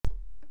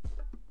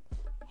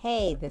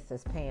Hey, this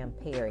is Pam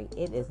Perry.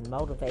 It is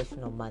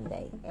Motivational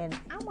Monday, and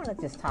I want to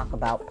just talk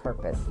about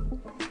purpose.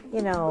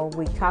 You know,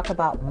 we talk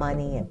about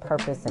money and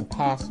purpose and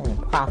passion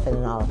and profit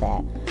and all of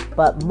that,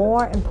 but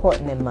more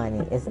important than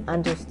money is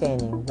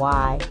understanding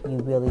why you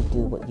really do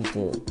what you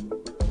do.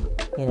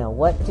 You know,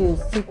 what do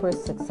super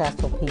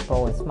successful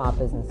people and small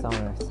business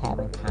owners have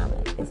in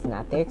common? It's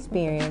not their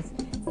experience,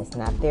 it's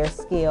not their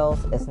skills,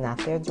 it's not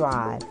their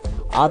drive.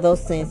 All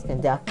those things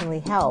can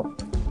definitely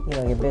help,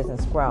 your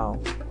business grow.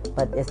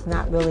 But it's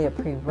not really a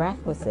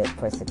prerequisite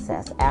for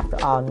success. After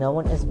all, no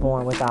one is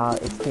born with all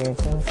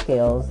experience and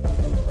skills,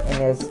 and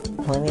there's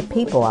plenty of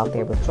people out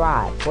there with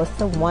drive. What's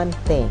the one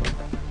thing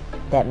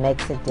that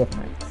makes a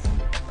difference?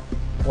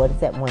 What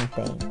is that one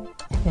thing?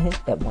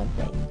 That one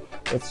thing.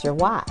 It's your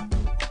why.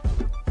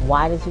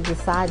 Why did you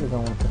decide to go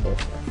into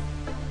business?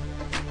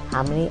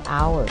 How many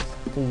hours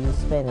do you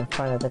spend in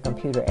front of the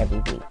computer every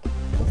week?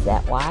 Is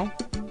that why?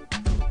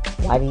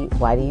 Why do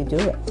you do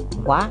it?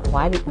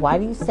 Why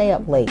do you stay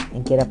up late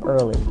and get up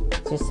early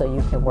just so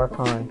you can work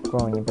on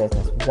growing your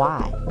business?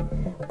 Why?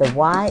 The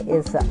why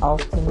is the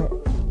ultimate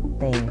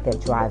thing that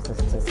drives us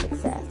to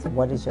success.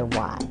 What is your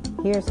why?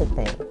 Here's the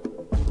thing.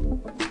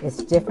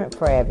 It's different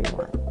for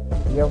everyone.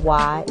 Your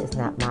why is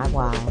not my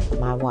why.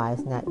 My why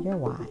is not your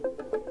why.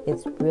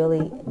 It's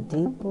really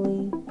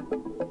deeply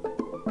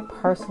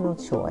personal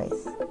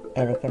choice,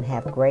 and it can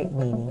have great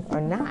meaning or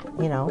not,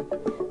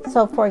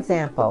 So, for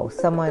example,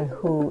 someone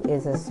who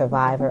is a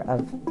survivor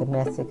of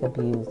domestic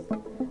abuse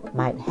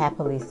might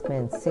happily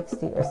spend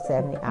 60 or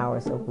 70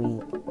 hours a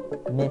week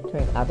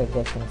mentoring other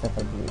victims of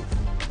abuse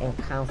and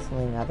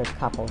counseling other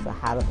couples on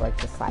how to break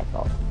the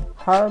cycle.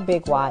 Her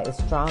big why is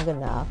strong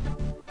enough,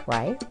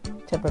 right,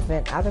 to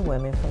prevent other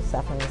women from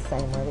suffering the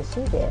same way that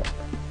she did.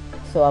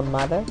 So a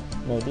mother,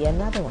 maybe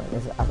another one,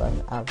 is of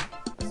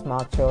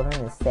small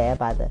children is sad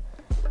by the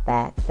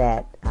fact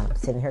that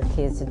sending her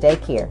kids to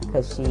daycare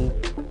because she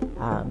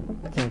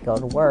can go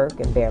to work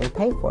and barely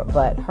pay for it.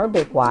 But her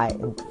big why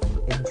in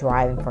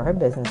driving for her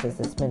business is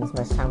to spend as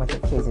much time with her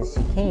kids as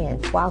she can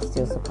while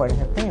still supporting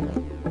her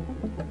family.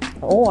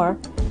 Or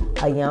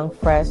a young,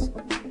 fresh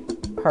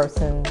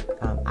person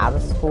out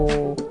of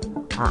school,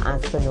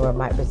 entrepreneur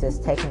might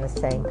resist taking the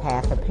same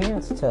path her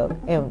parents took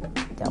and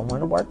don't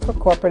want to work for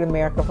corporate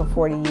America for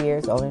 40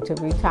 years only to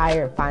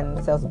retire and find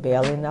themselves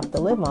barely enough to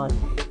live on.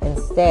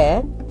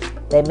 Instead,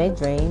 they may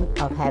dream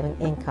of having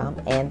income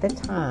and the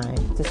time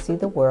to see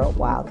the world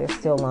while they're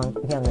still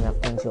young enough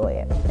to enjoy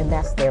it. And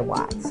that's their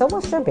why. So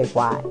what's your big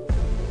why?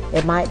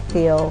 It might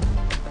feel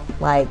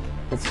like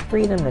it's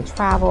freedom to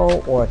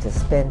travel or to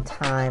spend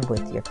time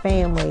with your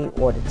family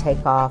or to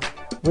take off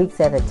weeks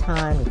at a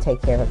time to take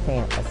care of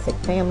a sick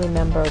family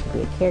member, to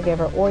be a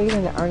caregiver, or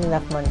even to earn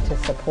enough money to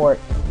support,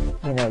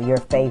 your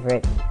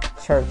favorite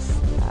church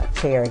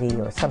charity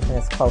or something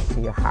that's close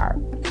to your heart.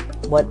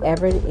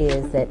 Whatever it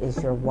is that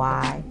is your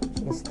why,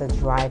 it's the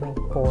driving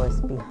force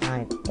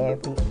behind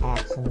every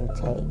action you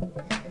take.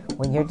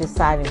 When you're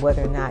deciding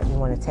whether or not you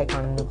want to take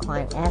on a new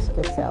client, ask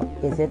yourself,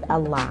 is it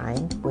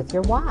aligned with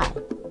your why?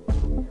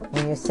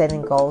 When you're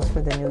setting goals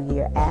for the new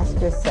year, ask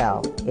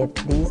yourself if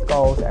these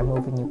goals are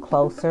moving you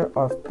closer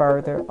or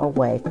further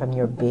away from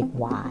your big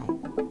why.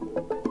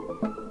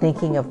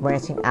 Thinking of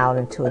branching out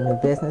into a new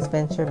business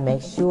venture,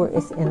 make sure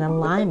it's in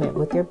alignment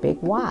with your big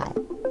why.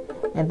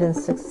 And then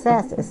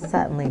success is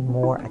suddenly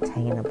more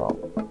attainable.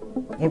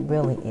 It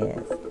really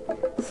is.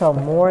 So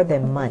more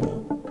than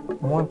money,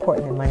 more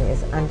important than money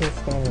is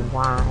understanding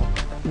why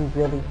you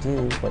really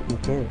do what you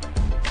do.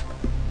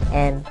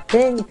 And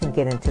then you can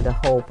get into the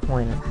whole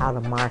point of how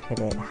to market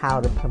it, how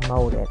to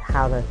promote it,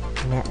 how to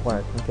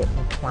network and get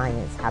new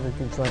clients, how to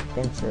do joint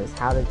ventures,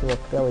 how to do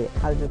affiliate,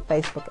 how to do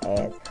Facebook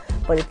ads.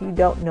 But if you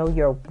don't know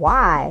your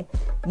why,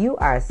 you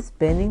are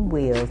spinning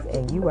wheels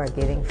and you are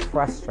getting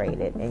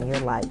frustrated and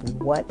you're like,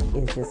 what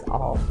is this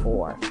all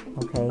for?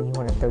 Okay, you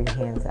want to throw your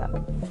hands up.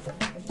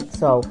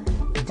 So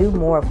do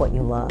more of what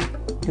you love.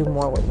 Do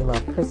more of what you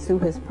love. Pursue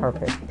his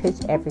purpose. Pitch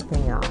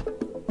everything off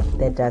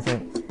that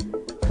doesn't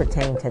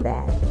pertain to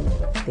that.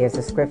 There's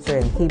a scripture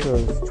in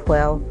Hebrews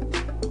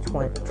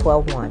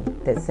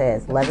 12:1 that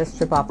says, let us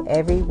strip off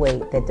every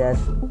weight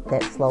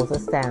that slows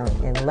us down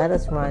and let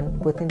us run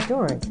with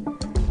endurance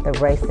the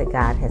race that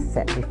God has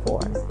set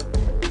before us.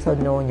 So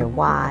knowing your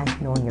why,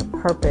 knowing your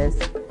purpose,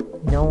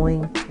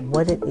 knowing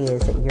what it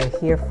is that you're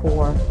here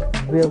for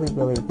really,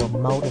 really will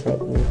motivate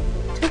you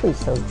to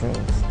reach those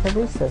dreams, to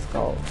reach those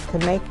goals, to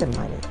make the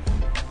money.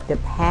 The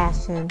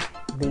passion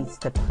leads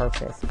to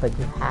purpose, but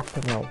you have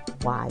to know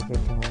why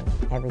you're doing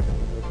everything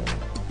that you're doing.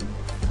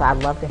 So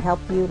I'd love to help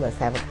you. Let's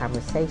have a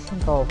conversation.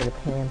 Go over to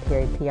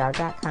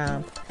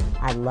PamPerryPR.com.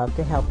 I'd love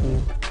to help you.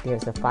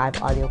 There's a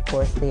 5 audio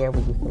course there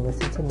where you can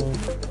listen to me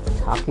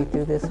talk you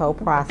through this whole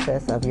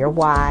process of your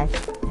why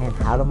and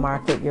how to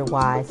market your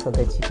why so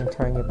that you can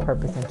turn your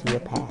purpose into your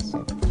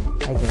passion.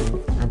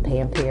 Again, I'm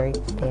Pam Perry,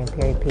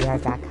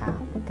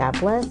 PamPerryPR.com. God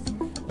bless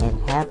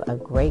and have a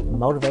great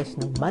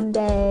motivational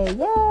Monday.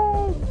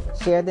 Yay!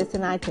 Share this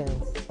in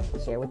iTunes.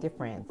 Share with your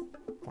friends.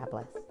 God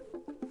bless.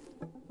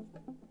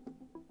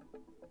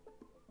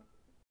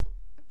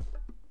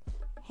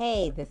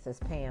 Hey, this is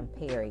Pam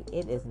Perry.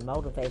 It is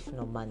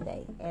Motivational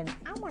Monday, and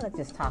I want to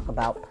just talk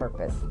about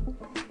purpose.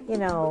 You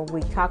know,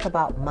 we talk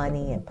about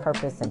money and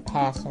purpose and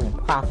passion and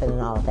profit and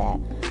all of that,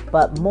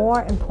 but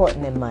more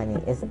important than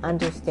money is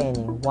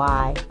understanding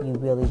why you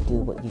really do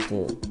what you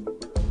do.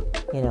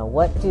 You know,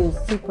 what do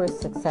super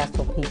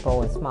successful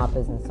people and small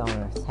business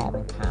owners have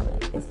in common?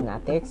 It's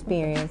not their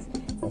experience,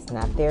 it's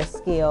not their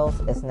skills,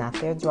 it's not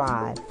their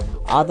drive.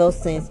 All those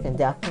things can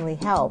definitely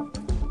help,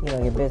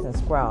 your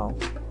business grow.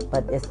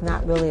 But it's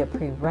not really a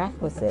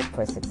prerequisite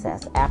for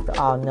success. After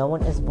all, no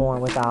one is born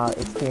without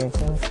experience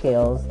and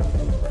skills,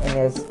 and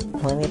there's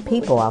plenty of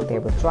people out there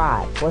with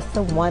drive. What's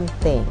the one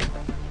thing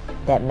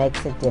that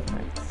makes a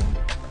difference?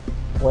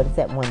 What is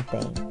that one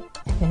thing?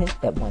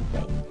 That one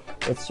thing.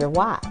 It's your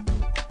why.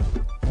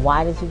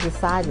 Why did you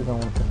decide to go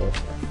into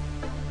business?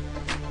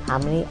 How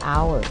many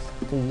hours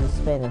do you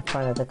spend in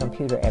front of the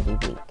computer every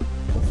week?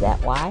 Is that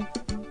why?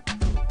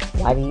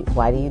 Why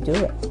do you do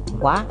it?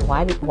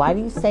 Why do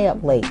you stay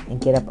up late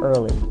and get up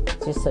early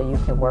just so you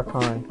can work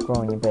on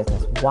growing your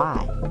business?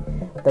 Why?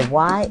 The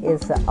why is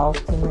the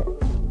ultimate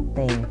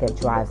thing that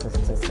drives us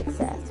to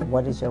success.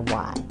 What is your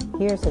why?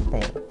 Here's the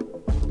thing.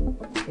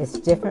 It's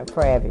different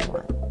for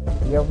everyone.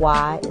 Your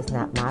why is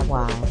not my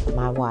why.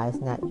 My why is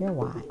not your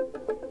why.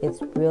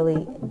 It's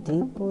really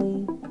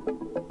deeply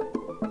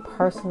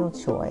personal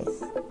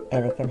choice,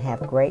 and it can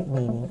have great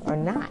meaning or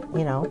not,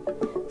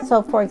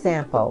 So, for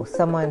example,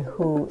 someone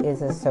who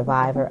is a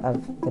survivor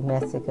of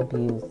domestic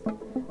abuse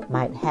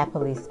might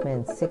happily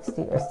spend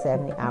 60 or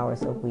 70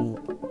 hours a week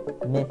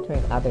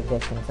mentoring other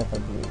victims of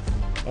abuse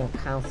and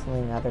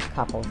counseling other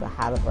couples on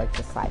how to break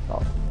the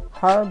cycle.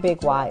 Her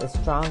big why is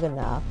strong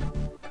enough,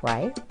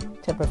 right,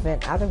 to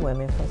prevent other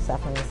women from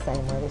suffering the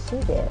same way that she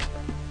did.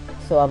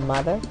 So a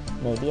mother,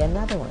 maybe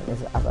another one,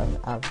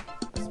 of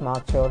small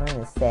children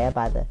is sad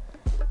by the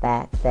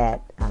fact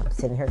that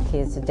sending her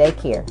kids to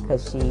daycare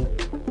because she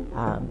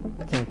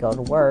can go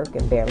to work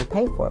and barely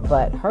pay for it.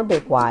 But her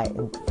big why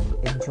in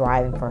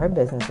driving for her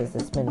business is to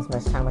spend as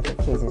much time with her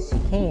kids as she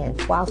can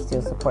while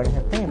still supporting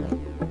her family.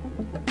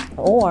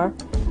 Or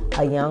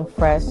a young,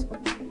 fresh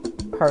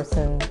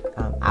person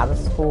out of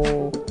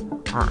school,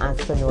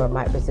 entrepreneur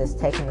might resist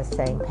taking the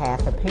same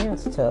path her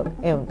parents took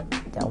and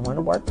don't want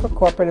to work for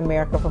corporate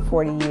America for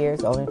 40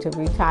 years only to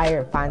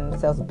retire and find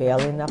themselves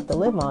barely enough to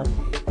live on.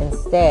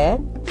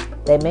 Instead,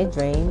 they may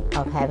dream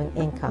of having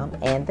income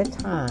and the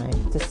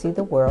time to see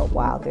the world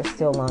while they're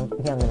still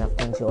young enough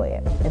to enjoy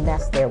it. And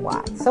that's their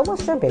why. So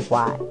what's your big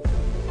why?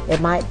 It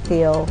might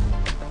feel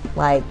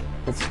like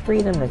it's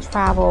freedom to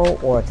travel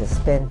or to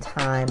spend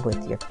time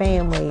with your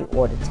family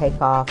or to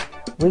take off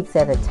weeks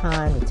at a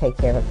time to take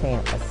care of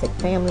a sick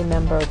family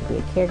member, to be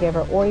a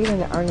caregiver, or even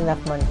to earn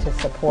enough money to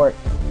support,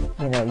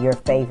 your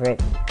favorite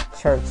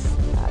church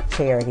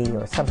charity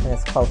or something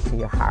that's close to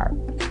your heart.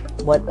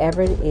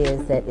 Whatever it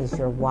is that is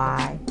your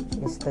why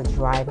is the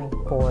driving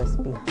force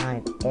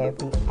behind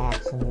every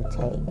action you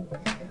take.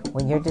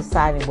 When you're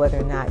deciding whether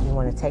or not you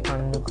want to take on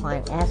a new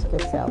client, ask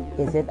yourself,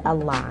 is it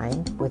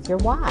aligned with your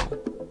why?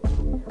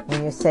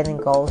 When you're setting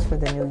goals for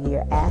the new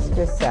year, ask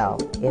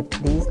yourself if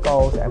these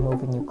goals are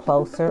moving you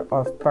closer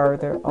or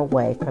further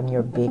away from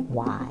your big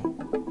why.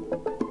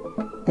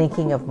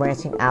 Thinking of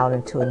branching out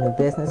into a new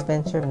business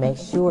venture, make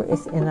sure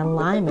it's in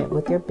alignment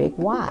with your big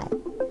why.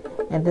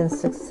 And then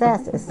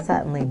success is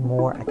suddenly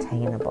more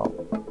attainable.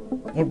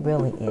 It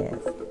really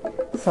is.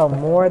 So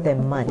more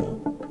than money,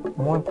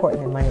 more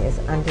important than money is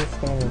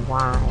understanding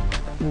why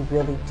you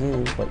really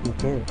do what you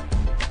do.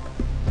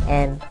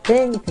 And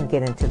then you can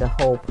get into the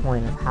whole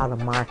point of how to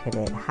market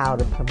it, how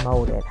to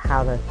promote it,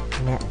 how to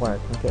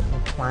network and get new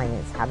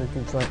clients, how to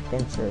do joint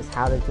ventures,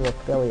 how to do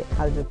affiliate,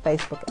 how to do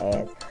Facebook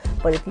ads.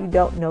 But if you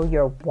don't know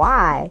your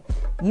why,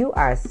 you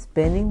are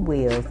spinning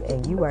wheels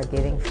and you are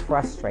getting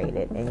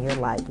frustrated and you're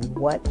like,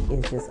 what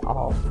is this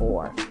all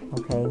for?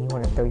 Okay, you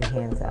want to throw your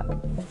hands up.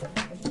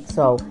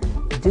 So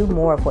do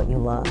more of what you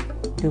love.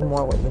 Do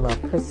more of what you love.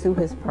 Pursue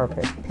his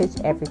purpose. Pitch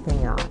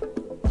everything out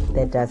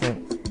that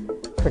doesn't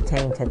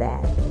pertain to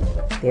that.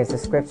 There's a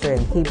scripture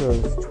in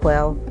Hebrews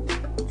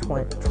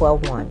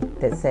 12:1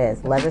 that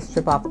says, let us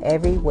strip off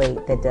every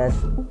weight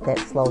that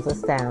slows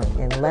us down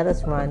and let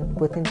us run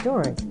with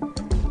endurance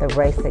the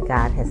race that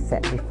God has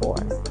set before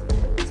us.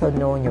 So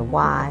knowing your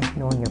why,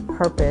 knowing your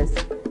purpose,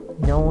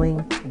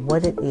 knowing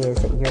what it is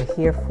that you're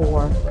here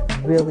for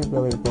really,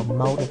 really will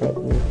motivate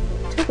you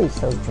to reach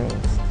those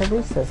dreams, to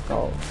reach those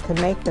goals, to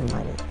make the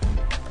money.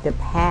 The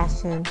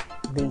passion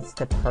leads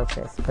to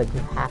purpose, but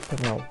you have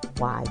to know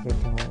why you're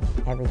doing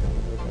everything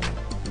that you're doing.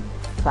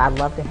 So I'd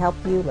love to help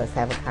you. Let's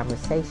have a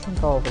conversation.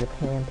 Go over to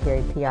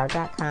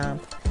PamPerryPR.com.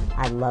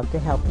 I'd love to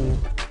help you.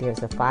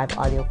 There's a 5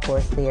 audio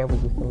course there where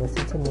you can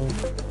listen to me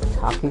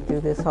talk you through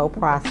this whole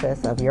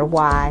process of your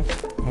why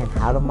and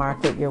how to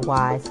market your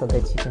why so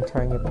that you can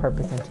turn your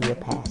purpose into your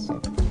passion.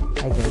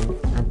 Again,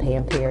 I'm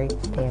Pam Perry,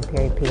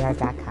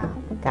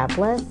 PamPerryPR.com. God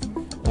bless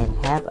and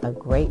have a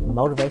great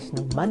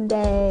motivational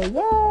Monday.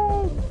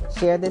 Yay!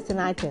 Share this in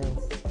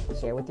iTunes.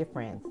 Share with your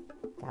friends.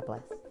 God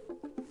bless.